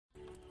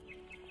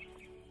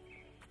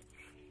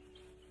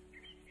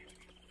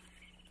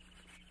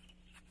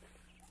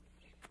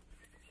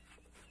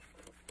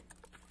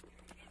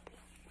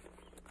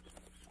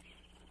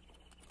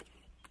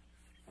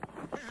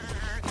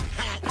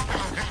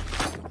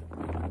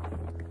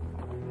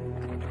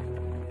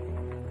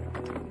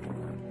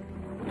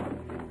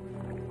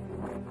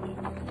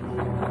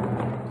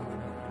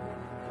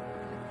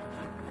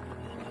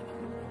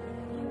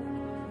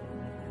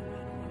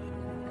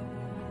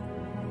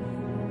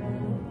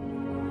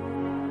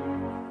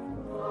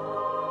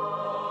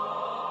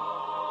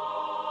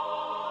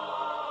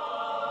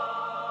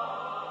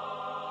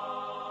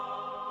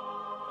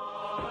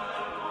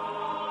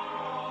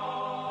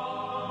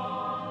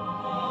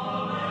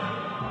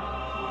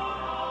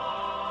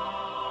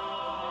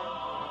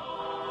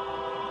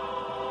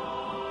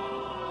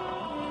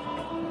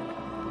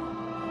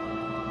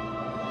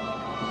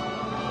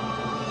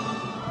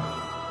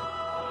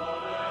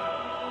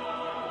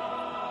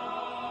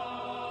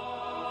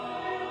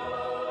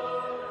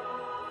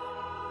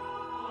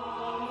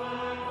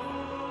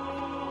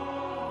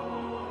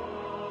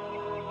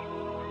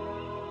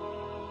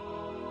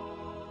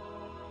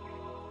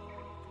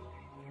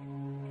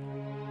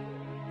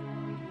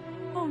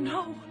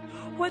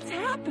What's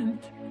happened?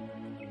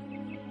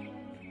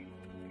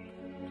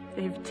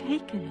 They've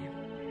taken him.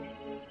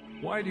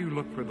 Why do you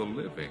look for the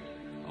living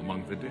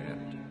among the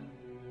dead?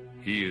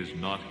 He is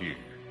not here.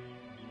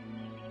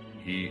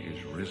 He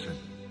is risen.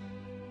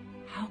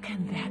 How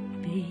can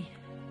that be?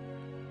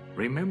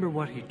 Remember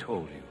what he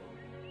told you.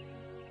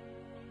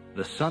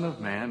 The Son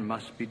of Man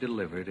must be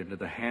delivered into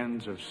the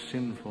hands of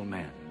sinful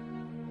men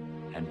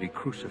and be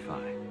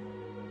crucified.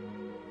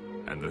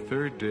 And the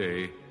third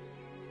day,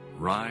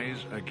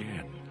 rise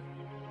again.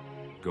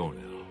 Go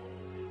now,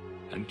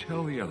 and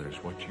tell the others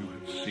what you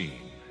have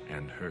seen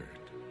and heard.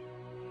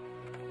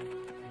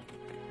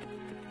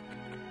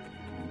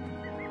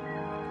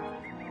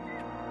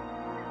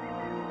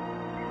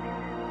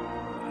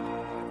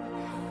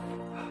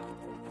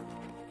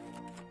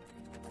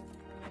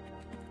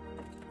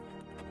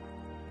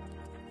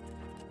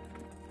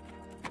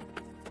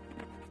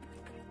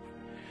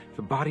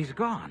 The body's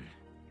gone.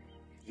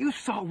 You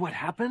saw what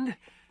happened.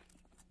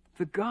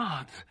 The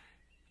gods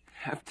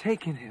have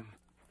taken him.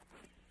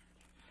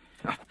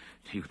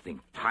 Do you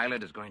think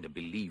Pilate is going to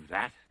believe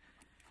that?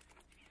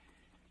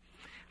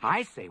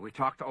 I say we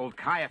talk to old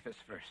Caiaphas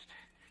first.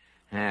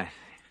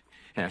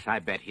 Yes, I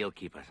bet he'll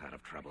keep us out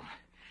of trouble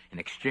in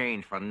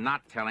exchange for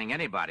not telling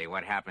anybody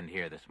what happened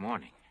here this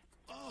morning.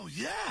 Oh,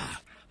 yeah.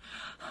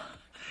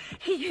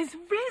 He is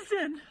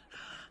risen.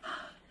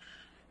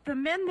 The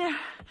men there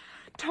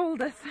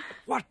told us.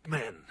 What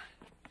men?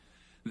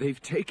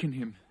 They've taken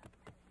him.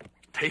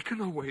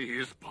 Taken away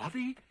his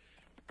body?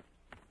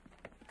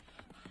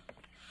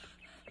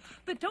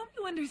 But don't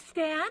you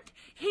understand?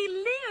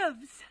 He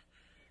lives.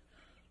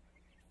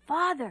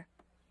 Father,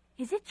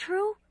 is it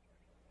true?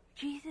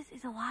 Jesus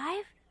is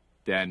alive?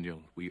 Daniel,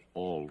 we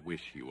all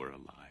wish you were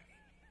alive.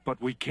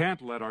 But we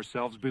can't let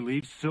ourselves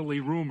believe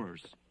silly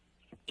rumors.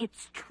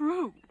 It's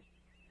true.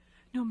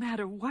 No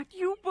matter what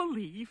you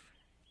believe,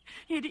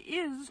 it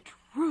is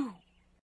true.